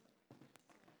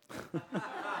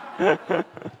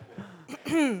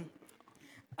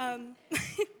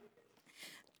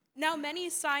Now many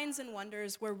signs and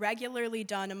wonders were regularly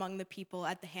done among the people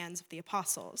at the hands of the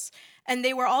apostles, and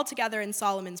they were all together in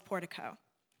Solomon's portico.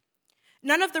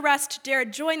 None of the rest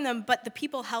dared join them, but the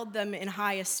people held them in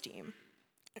high esteem.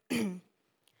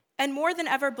 And more than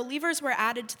ever, believers were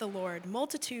added to the Lord,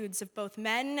 multitudes of both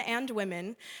men and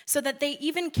women, so that they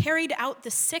even carried out the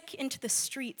sick into the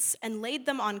streets and laid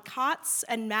them on cots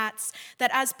and mats, that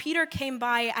as Peter came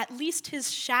by, at least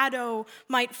his shadow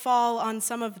might fall on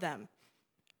some of them.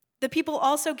 The people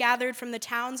also gathered from the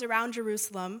towns around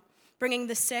Jerusalem, bringing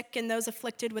the sick and those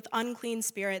afflicted with unclean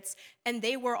spirits, and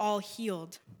they were all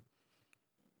healed.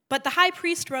 But the high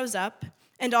priest rose up,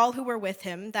 and all who were with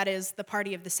him, that is, the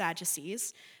party of the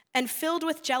Sadducees, and filled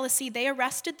with jealousy, they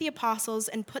arrested the apostles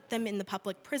and put them in the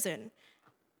public prison.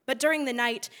 But during the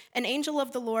night, an angel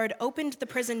of the Lord opened the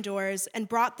prison doors and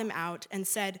brought them out and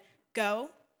said,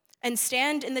 "Go and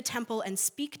stand in the temple and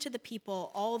speak to the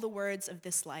people all the words of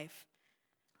this life."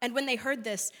 And when they heard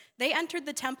this, they entered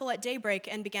the temple at daybreak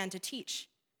and began to teach.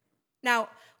 Now,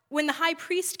 when the high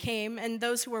priest came and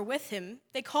those who were with him,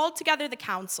 they called together the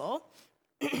council,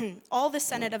 all the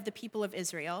senate of the people of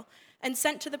Israel, and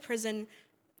sent to the prison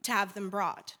to have them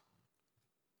brought.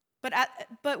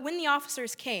 But when the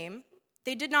officers came,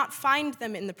 they did not find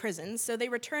them in the prison, so they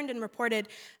returned and reported,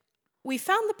 "We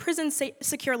found the prison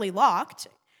securely locked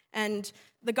and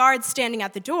the guards standing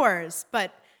at the doors,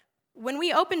 but when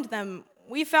we opened them,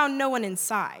 we found no one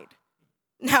inside."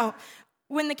 Now,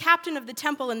 when the captain of the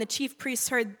temple and the chief priests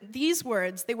heard these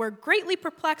words, they were greatly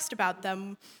perplexed about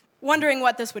them, wondering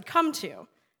what this would come to.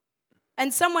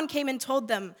 And someone came and told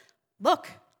them,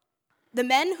 "Look, the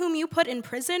men whom you put in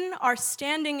prison are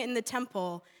standing in the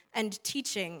temple and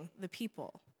teaching the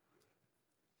people."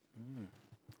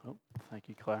 Oh, thank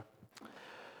you, Claire.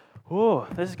 Oh,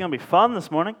 this is going to be fun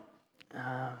this morning.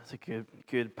 It's a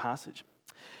good passage.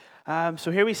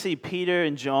 So here we see Peter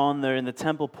and John. They're in the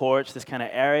temple porch, this kind of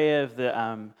area of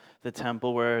the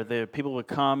temple where the people would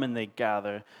come and they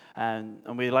gather. And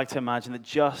we like to imagine that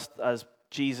just as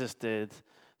Jesus did,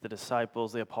 the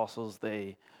disciples, the apostles,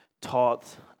 they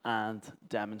taught and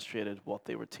demonstrated what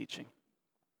they were teaching.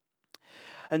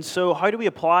 And so how do we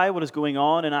apply what is going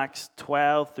on in Acts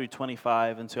 12 through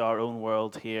 25 into our own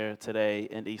world here today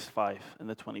in East Fife in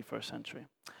the 21st century?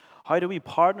 How do we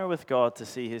partner with God to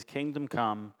see his kingdom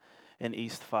come in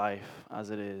East Fife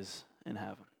as it is in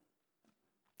heaven?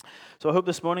 So I hope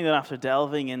this morning that after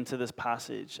delving into this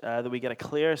passage, that we get a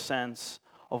clear sense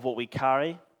of what we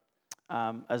carry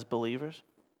as believers.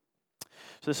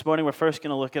 So this morning we're first going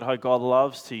to look at how God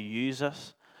loves to use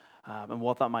us and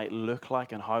what that might look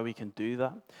like and how we can do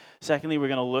that. Secondly, we're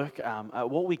going to look at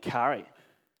what we carry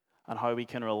and how we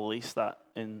can release that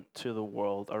into the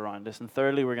world around us. And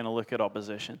thirdly, we're going to look at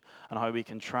opposition and how we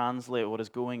can translate what is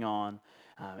going on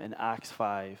in Acts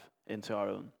 5 into our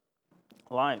own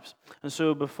lives. And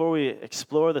so before we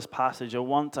explore this passage, I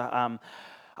want to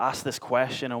ask this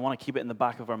question. I want to keep it in the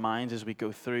back of our minds as we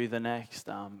go through the next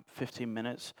 15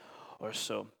 minutes or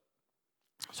so.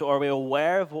 So are we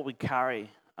aware of what we carry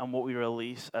and what we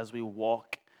release as we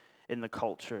walk in the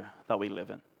culture that we live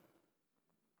in?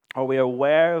 Are we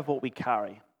aware of what we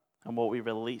carry and what we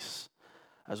release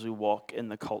as we walk in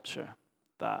the culture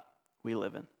that we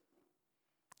live in?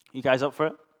 You guys up for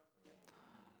it?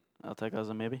 I'll take that as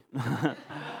a maybe.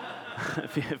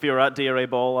 If you were at DRA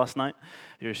Ball last night,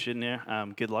 you're a student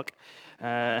here, good luck.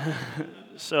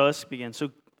 So let's begin. So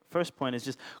first point is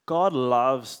just God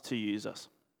loves to use us.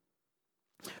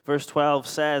 Verse 12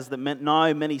 says that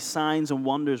now many signs and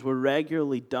wonders were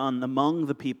regularly done among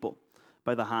the people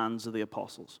by the hands of the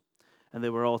apostles. And they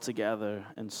were all together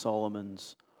in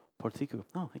Solomon's portico.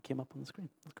 Oh, it came up on the screen.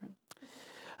 That's great.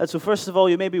 And so first of all,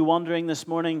 you may be wondering this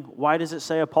morning, why does it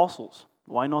say apostles?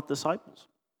 Why not disciples?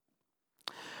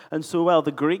 And so, well,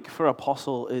 the Greek for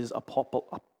apostle is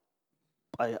apostle.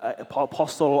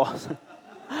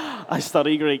 I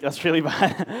study Greek, that's really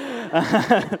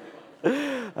bad.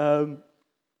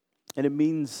 And it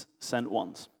means sent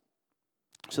ones.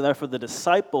 So therefore the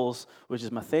disciples, which is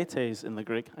mathetes in the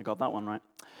Greek, I got that one right.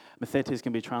 Mathetes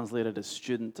can be translated as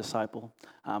student, disciple,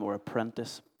 or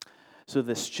apprentice. So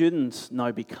the students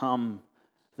now become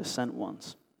the sent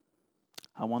ones.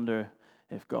 I wonder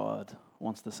if God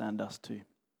wants to send us too.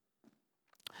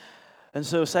 And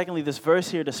so secondly, this verse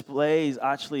here displays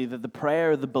actually that the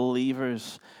prayer of the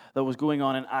believers that was going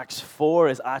on in Acts 4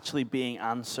 is actually being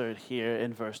answered here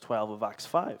in verse 12 of Acts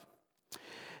 5.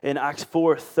 In Acts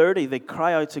 4:30, they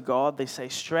cry out to God. They say,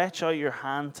 "Stretch out your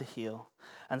hand to heal,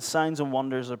 and signs and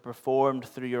wonders are performed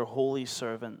through your holy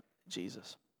servant,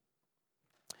 Jesus."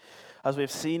 as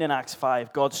we've seen in Acts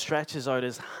 5, God stretches out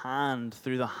his hand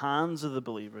through the hands of the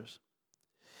believers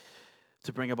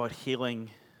to bring about healing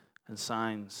and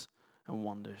signs and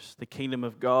wonders. The kingdom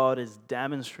of God is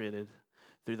demonstrated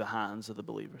through the hands of the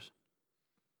believers.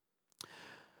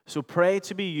 So pray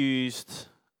to be used,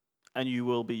 and you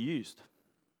will be used.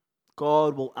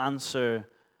 God will answer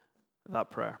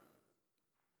that prayer.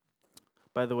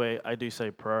 By the way, I do say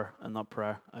prayer and not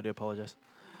prayer. I do apologize.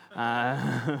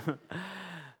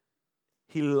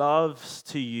 He loves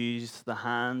to use the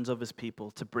hands of his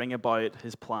people to bring about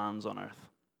his plans on earth.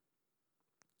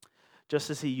 Just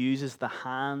as he uses the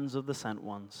hands of the sent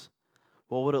ones,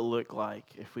 what would it look like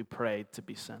if we prayed to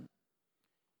be sent?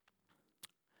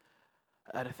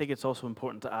 And I think it's also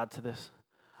important to add to this,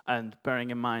 and bearing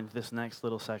in mind this next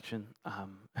little section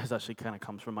is actually kind of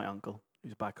comes from my uncle,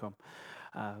 who's back home,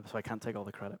 so I can't take all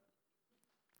the credit.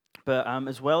 But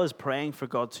as well as praying for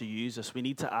God to use us, we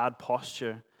need to add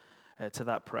posture to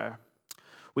that prayer.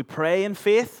 We pray in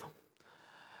faith,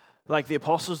 like the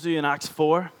apostles do in Acts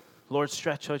 4. Lord,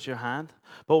 stretch out your hand.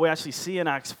 But what we actually see in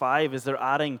Acts 5 is they're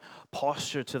adding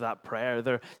posture to that prayer.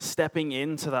 They're stepping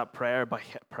into that prayer by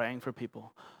praying for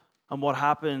people. And what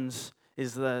happens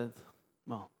is that,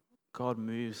 God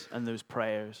moves and those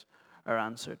prayers are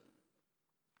answered.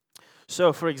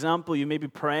 So, for example, you may be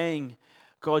praying,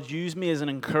 God, use me as an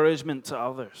encouragement to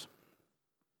others,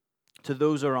 to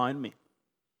those around me.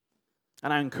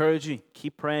 And I encourage you,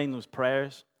 keep praying those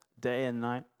prayers day and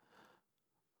night.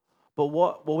 But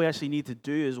what we actually need to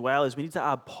do as well is we need to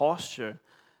add posture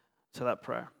to that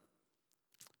prayer.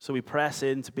 So we press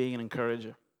into being an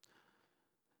encourager,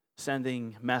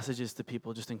 sending messages to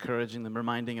people, just encouraging them,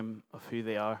 reminding them of who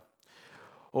they are.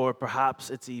 Or perhaps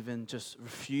it's even just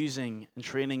refusing and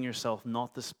training yourself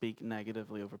not to speak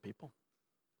negatively over people.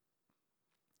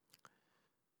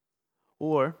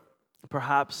 Or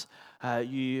perhaps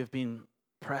you have been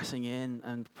pressing in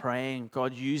and praying,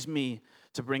 God, use me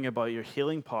to bring about your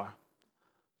healing power.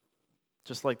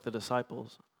 Just like the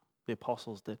disciples, the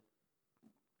apostles did.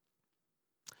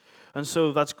 And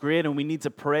so that's great, and we need to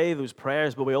pray those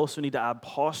prayers, but we also need to add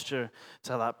posture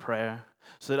to that prayer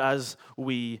so that as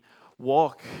we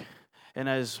walk and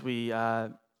as we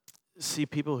see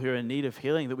people who are in need of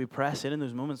healing, that we press in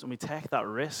those moments and we take that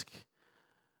risk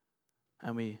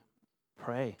and we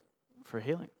pray for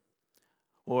healing.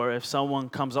 Or if someone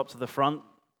comes up to the front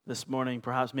this morning,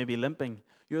 perhaps maybe limping,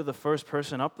 you're the first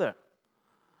person up there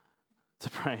to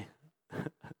pray.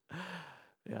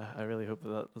 Yeah, I really hope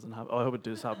that doesn't happen. Oh, I hope it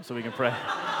does happen so we can pray.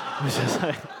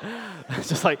 It's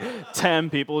just like 10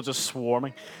 people just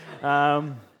swarming.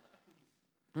 And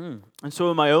so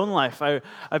in my own life,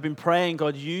 I've been praying,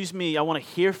 God, use me. I want to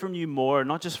hear from you more,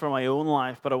 not just for my own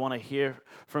life, but I want to hear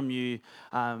from you.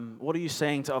 What are you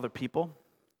saying to other people?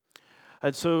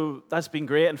 And so that's been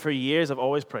great. And for years, I've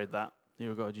always prayed that.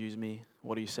 God, use me.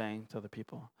 What are you saying to other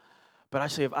people? But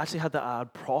actually, I've actually had to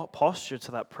add posture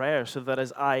to that prayer so that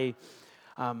as I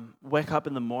wake up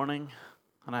in the morning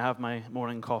and I have my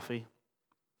morning coffee,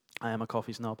 I am a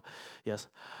coffee snob, yes,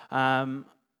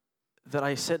 that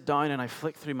I sit down and I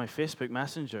flick through my Facebook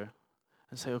Messenger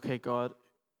and say, okay, God,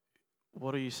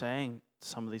 what are you saying to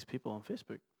some of these people on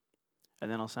Facebook? And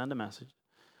then I'll send a message.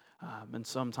 And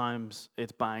sometimes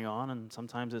it's bang on and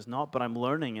sometimes it's not, but I'm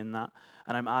learning in that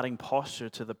and I'm adding posture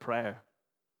to the prayer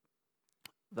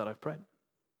that I've prayed.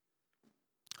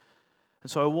 And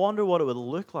so I wonder what it would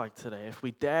look like today if we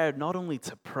dared not only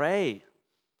to pray,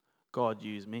 God,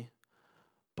 use me,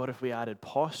 but if we added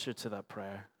posture to that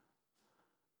prayer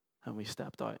and we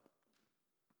stepped out.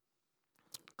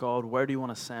 God, where do you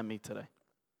want to send me today?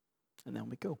 And then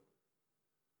we go.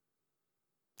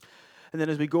 And then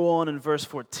as we go on in verse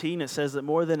 14, it says that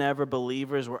more than ever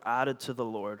believers were added to the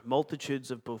Lord,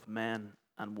 multitudes of both men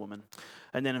and women.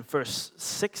 And then in verse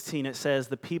 16, it says,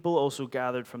 the people also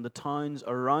gathered from the towns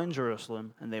around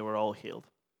Jerusalem, and they were all healed.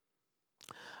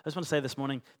 I just want to say this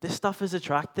morning, this stuff is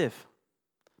attractive.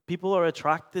 People are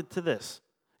attracted to this.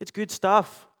 It's good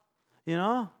stuff.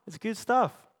 It's good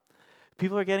stuff.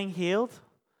 People are getting healed.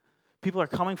 People are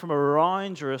coming from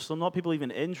around Jerusalem, not people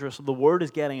even in Jerusalem. The word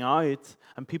is getting out,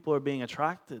 and people are being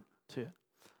attracted to it.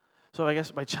 So I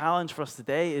guess my challenge for us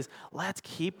today is let's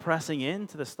keep pressing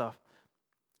into this stuff.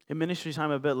 In ministry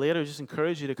time a bit later, I just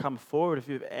encourage you to come forward. If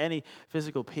you have any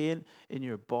physical pain in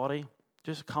your body,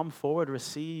 just come forward,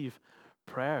 receive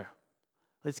prayer.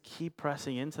 Let's keep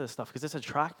pressing into this stuff because it's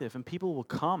attractive and people will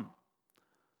come.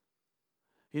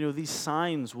 These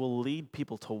signs will lead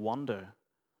people to wonder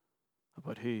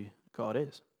about who God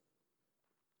is.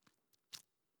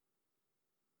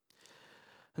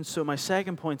 And so my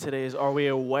second point today is, are we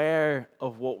aware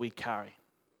of what we carry?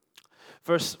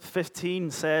 Verse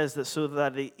 15 says that so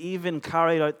that they even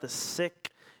carried out the sick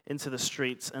into the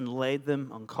streets and laid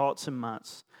them on cots and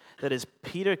mats, that as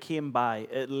Peter came by,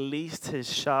 at least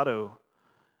his shadow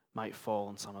might fall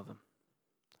on some of them.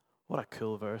 What a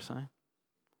cool verse, eh?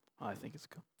 Oh, I think it's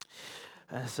cool.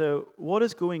 So what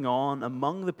is going on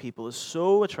among the people is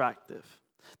so attractive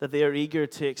that they are eager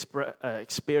to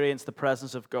experience the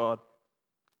presence of God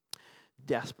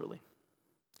desperately.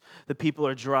 The people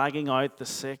are dragging out the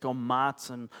sick on mats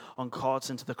and on cots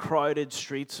into the crowded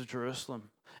streets of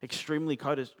Jerusalem. Extremely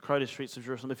crowded streets of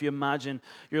Jerusalem. If you imagine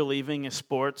you're leaving a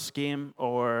sports game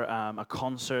or a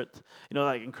concert,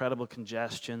 like incredible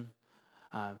congestion.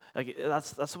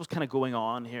 That's what's kind of going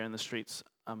on here in the streets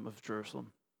of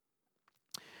Jerusalem.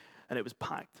 And it was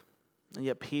packed. And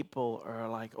yet people are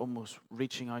like almost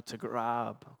reaching out to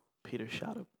grab Peter's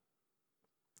shadow.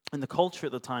 In the culture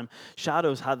at the time,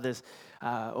 shadows had this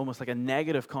almost like a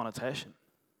negative connotation.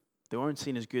 They weren't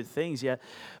seen as good things, yet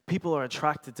people are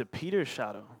attracted to Peter's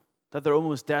shadow, that they're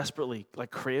almost desperately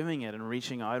like craving it and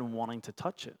reaching out and wanting to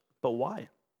touch it. But why?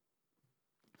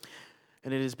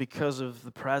 And it is because of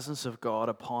the presence of God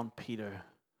upon Peter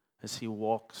as he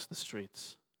walks the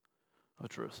streets of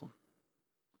Jerusalem.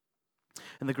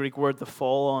 And the Greek word, the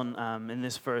fall on in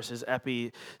this verse is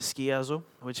episkiazo,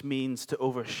 which means to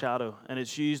overshadow. And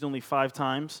it's used only 5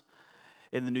 times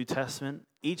in the New Testament.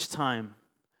 Each time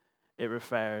it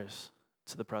refers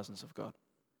to the presence of God.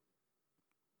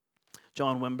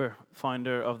 John Wimber,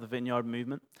 founder of the Vineyard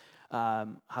Movement,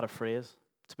 had a phrase.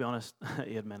 To be honest,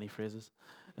 he had many phrases.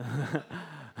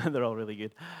 They're all really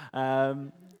good.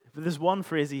 But there's one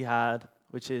phrase he had,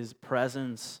 which is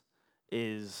presence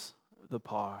is the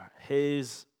power.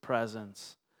 His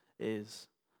presence is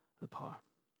the power.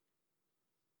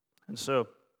 And so,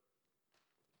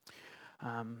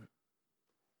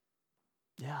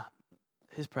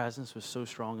 his presence was so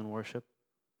strong in worship.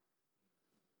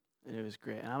 And it was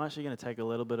great. And I'm actually going to take a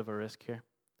little bit of a risk here.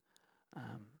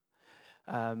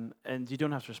 And you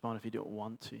don't have to respond if you don't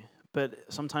want to. But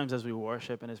sometimes as we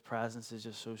worship and his presence is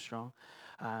just so strong,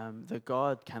 that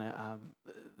God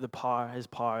his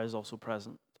power is also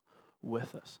present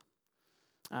with us.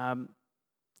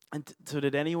 So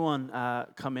did anyone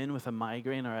come in with a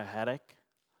migraine or a headache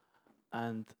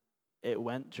and it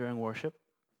went during worship?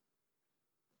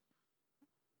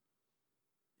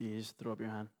 You just throw up your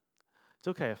hand. It's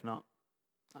okay if not.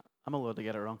 I'm allowed to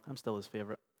get it wrong. I'm still his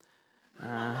favorite.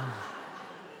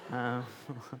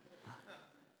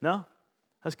 No,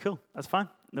 that's cool. That's fine.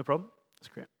 No problem. That's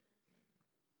great.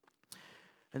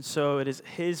 And so it is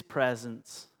his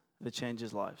presence that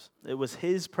changes lives. It was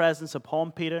his presence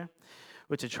upon Peter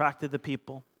which attracted the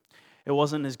people. It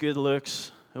wasn't his good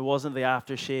looks. It wasn't the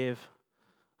aftershave.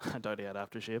 I doubt he had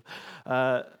aftershave.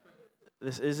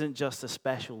 This isn't just a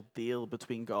special deal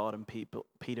between God and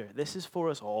Peter. This is for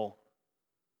us all.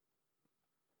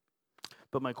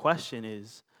 But my question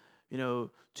is, do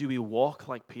we walk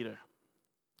like Peter?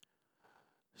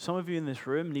 Some of you in this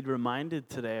room need reminded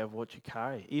today of what you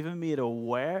carry, even made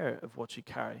aware of what you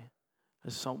carry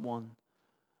as someone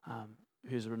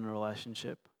who's in a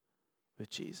relationship with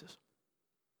Jesus.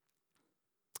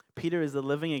 Peter is the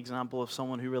living example of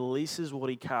someone who releases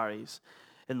what he carries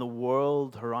in the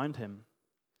world around him.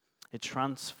 It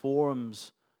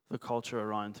transforms the culture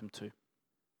around him too.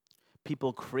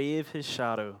 People crave his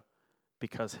shadow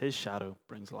because his shadow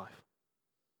brings life.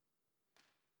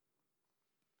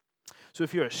 So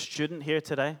if you're a student here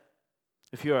today,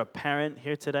 if you're a parent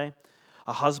here today,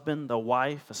 a husband, a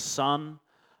wife, a son,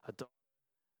 a daughter,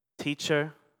 a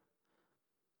teacher,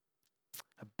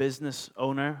 a business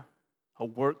owner, a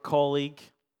work colleague,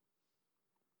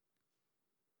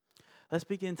 let's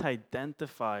begin to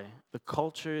identify the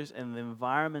cultures and the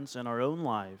environments in our own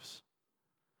lives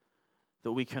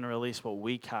that we can release what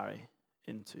we carry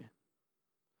into.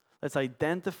 Let's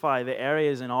identify the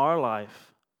areas in our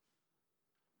life,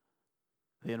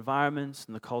 the environments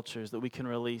and the cultures that we can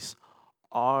release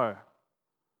our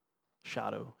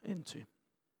shadow into.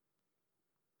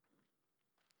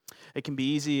 It can be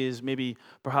easy as maybe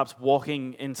perhaps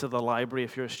walking into the library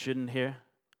if you're a student here.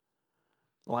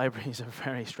 Libraries are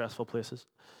very stressful places.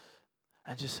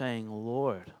 And just saying,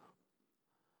 Lord,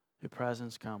 your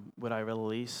presence come. Would I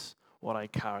release what I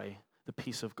carry, the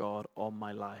peace of God on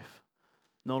my life?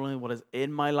 Not only what is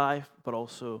in my life, but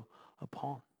also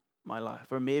upon my life.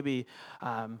 Or maybe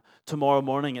tomorrow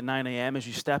morning at 9 a.m. as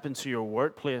you step into your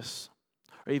workplace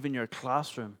or even your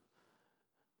classroom,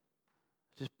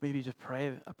 just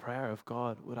pray a prayer of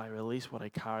God, would I release what I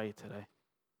carry today?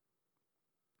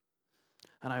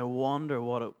 And I wonder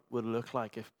what it would look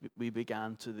like if we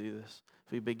began to do this,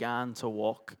 if we began to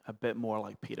walk a bit more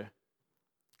like Peter.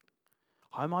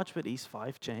 how much would East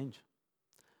Fife change?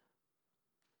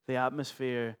 The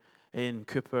atmosphere in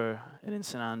Cooper and in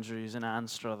St Andrews and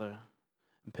Anstruther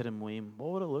and Pittenweem,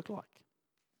 what would it look like?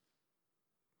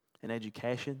 In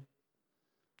education,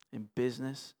 in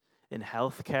business, in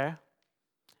healthcare,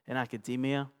 in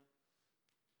academia?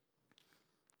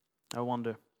 I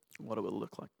wonder what it would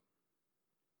look like.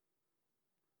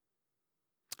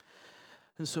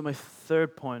 And so my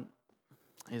third point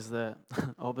is that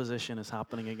opposition is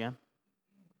happening again.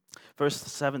 Verse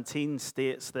 17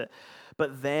 states that,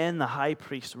 but then the high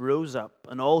priest rose up,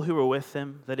 and all who were with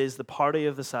him, that is, the party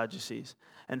of the Sadducees,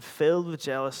 and filled with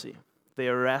jealousy, they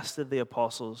arrested the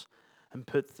apostles and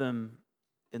put them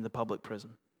in the public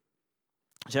prison.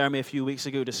 Jeremy, a few weeks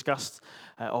ago, discussed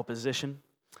opposition,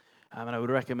 and I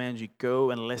would recommend you go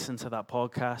and listen to that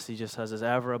podcast. He just has his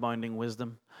ever-abounding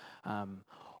wisdom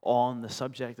on the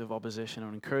subject of opposition. I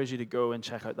would encourage you to go and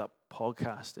check out that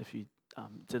podcast if you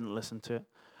didn't listen to it.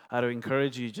 I'd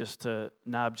encourage you just to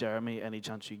nab Jeremy any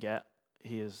chance you get.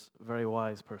 He is a very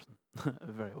wise person,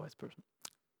 a very wise person.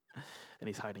 And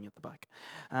he's hiding at the back.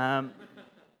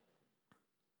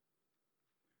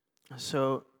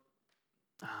 So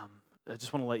I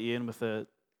just want to let you in with the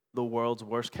world's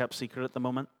worst kept secret at the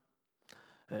moment.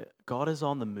 God is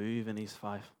on the move in East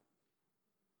Fife.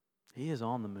 He is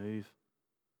on the move.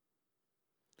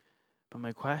 But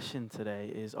my question today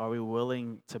is, are we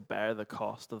willing to bear the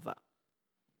cost of that?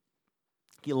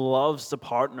 He loves to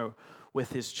partner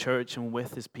with his church and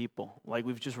with his people, like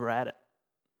we've just read it.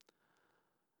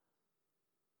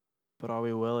 But are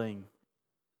we willing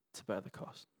to bear the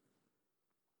cost?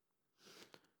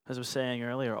 As I was saying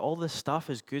earlier, all this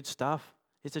stuff is good stuff.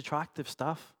 It's attractive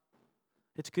stuff.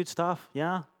 It's good stuff,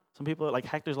 yeah. Some people are like,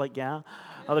 Hector's like, yeah.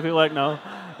 Other people are like, no.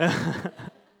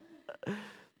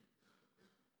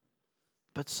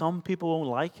 But some people won't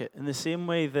like it. In the same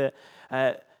way that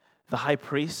the high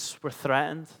priests were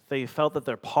threatened, they felt that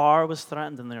their power was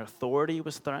threatened and their authority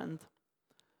was threatened.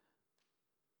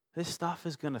 This stuff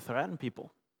is going to threaten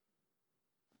people.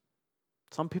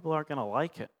 Some people aren't going to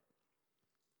like it.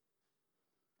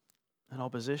 And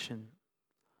opposition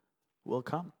will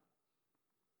come.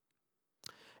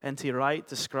 N.T. Wright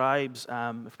describes,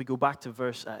 if we go back to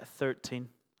verse 13,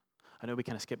 I know we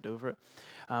kind of skipped over it,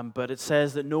 but it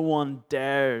says that no one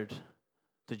dared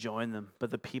to join them, but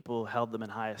the people held them in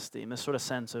high esteem. This sort of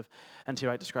sense of, N.T.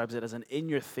 Wright describes it as an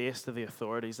in-your-face to the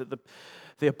authorities, that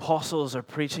the apostles are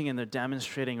preaching and they're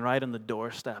demonstrating right on the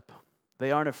doorstep.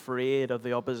 They aren't afraid of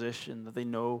the opposition that they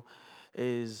know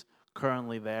is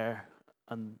currently there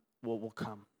and what will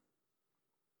come.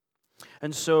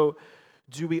 And so,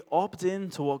 do we opt in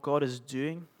to what God is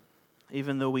doing,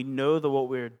 even though we know that what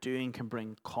we're doing can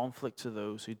bring conflict to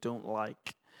those who don't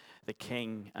like the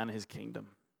King and his kingdom?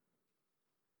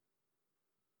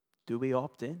 Do we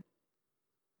opt in?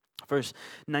 Verse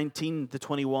 19 to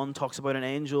 21 talks about an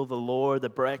angel of the Lord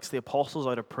that breaks the apostles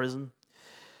out of prison.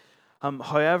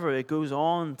 However, it goes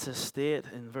on to state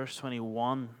in verse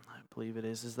 21, I believe it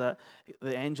is that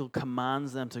the angel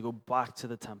commands them to go back to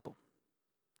the temple.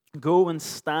 Go and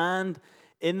stand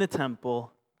in the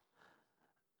temple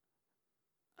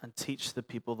and teach the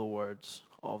people the words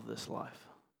of this life.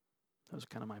 That was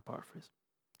kind of my paraphrase.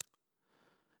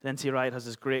 N.T. Wright has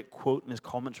this great quote in his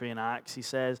commentary in Acts. He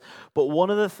says, but one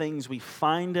of the things we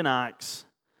find in Acts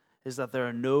is that there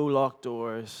are no locked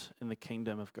doors in the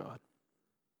kingdom of God.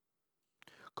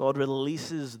 God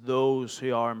releases those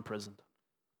who are imprisoned.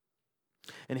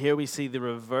 And here we see the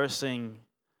reversing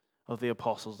of the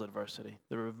apostles' adversity,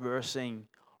 the reversing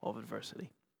of adversity.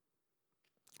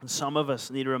 And some of us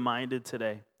need reminded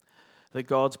today that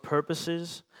God's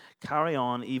purposes carry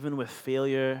on even with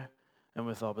failure and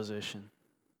with opposition.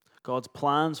 God's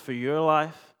plans for your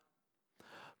life,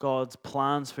 God's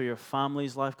plans for your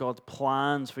family's life, God's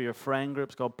plans for your friend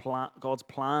groups, God's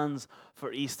plans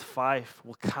for East Fife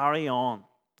will carry on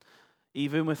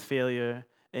even with failure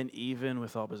and even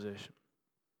with opposition.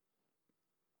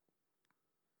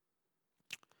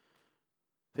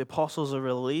 The apostles are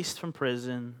released from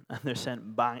prison and they're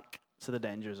sent back to the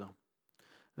danger zone.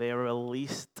 They are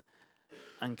released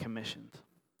and commissioned.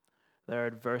 Their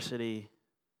adversity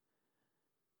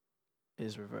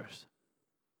is reversed.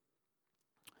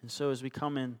 And so as we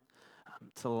come in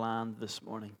to land this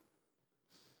morning,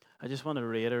 I just want to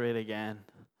reiterate again,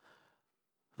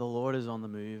 the Lord is on the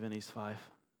move in East Fife.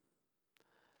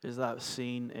 There's that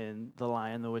scene in The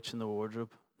Lion, the Witch, and the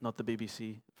Wardrobe, not the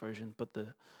BBC version, but the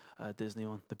Disney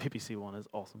one. The BBC one is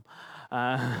awesome.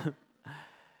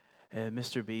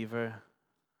 Mr. Beaver,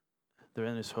 they're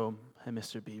in his home, and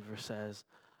Mr. Beaver says,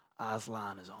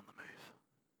 Aslan is on the move.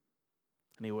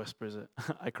 And he whispers it.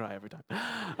 I cry every time.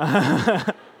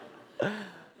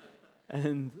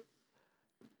 And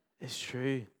it's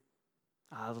true.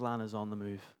 Aslan is on the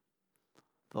move.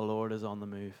 The Lord is on the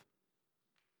move.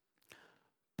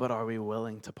 But are we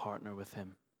willing to partner with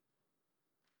him?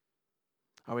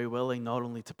 Are we willing not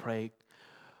only to pray,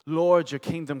 Lord, your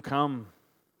kingdom come,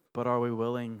 but are we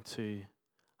willing to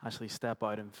actually step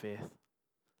out in faith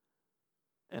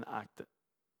and act it?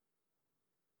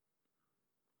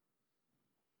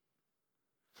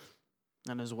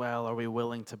 And as well, are we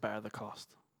willing to bear the cost?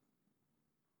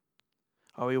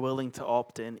 Are we willing to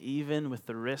opt in, even with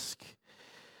the risk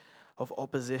of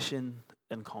opposition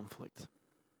and conflict?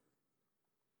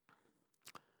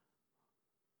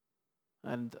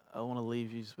 And I want to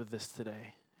leave you with this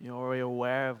today. Are we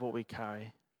aware of what we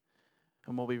carry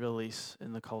and what we release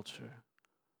in the culture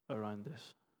around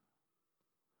us?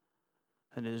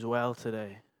 And as well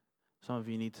today, some of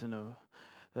you need to know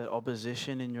that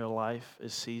opposition in your life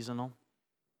is seasonal,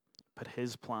 but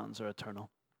his plans are eternal.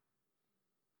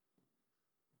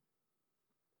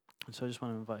 And so I just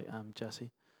want to invite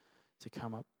Jesse to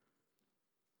come up.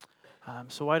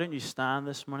 So why don't you stand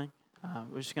this morning?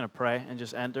 We're just going to pray and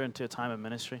just enter into a time of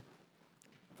ministry.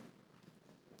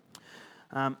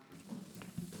 And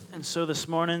so this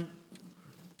morning,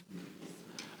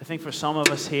 I think for some of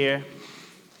us here,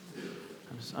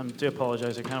 I do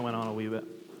apologize, I kind of went on a wee bit.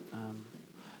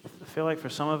 I feel like for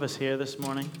some of us here this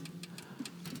morning,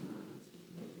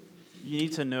 you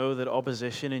need to know that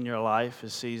opposition in your life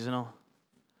is seasonal.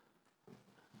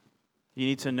 You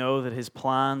need to know that his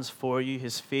plans for you,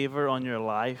 his favor on your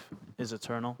life is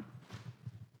eternal.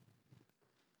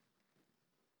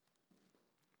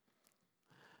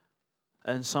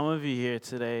 And some of you here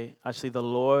today, actually the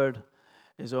Lord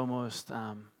is almost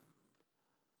kind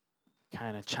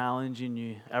of challenging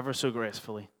you ever so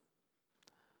gracefully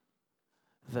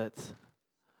that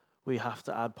we have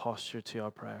to add posture to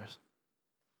our prayers.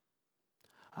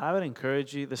 I would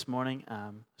encourage you this morning,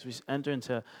 as we enter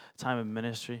into a time of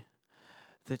ministry,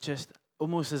 that just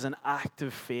almost as an act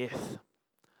of faith,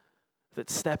 that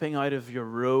stepping out of your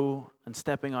row and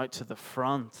stepping out to the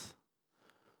front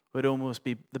would almost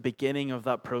be the beginning of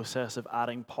that process of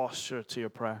adding posture to your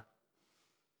prayer.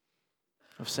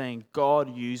 Of saying,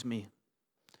 God, use me.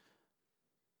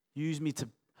 Use me to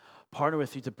partner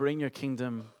with you to bring your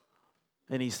kingdom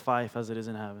in East Fife as it is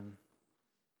in heaven.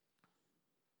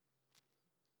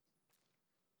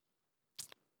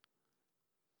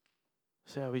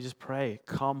 So we just pray,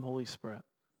 come Holy Spirit.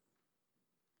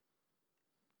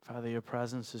 Father, your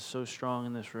presence is so strong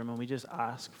in this room, and we just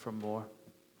ask for more.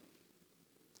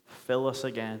 Fill us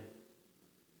again.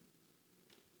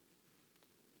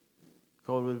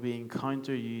 God, would we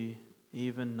encounter you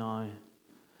even now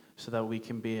so that we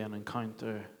can be an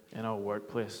encounter in our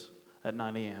workplace at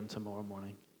 9 a.m. tomorrow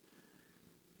morning,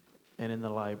 and in the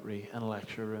library and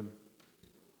lecture room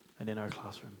and in our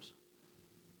classrooms.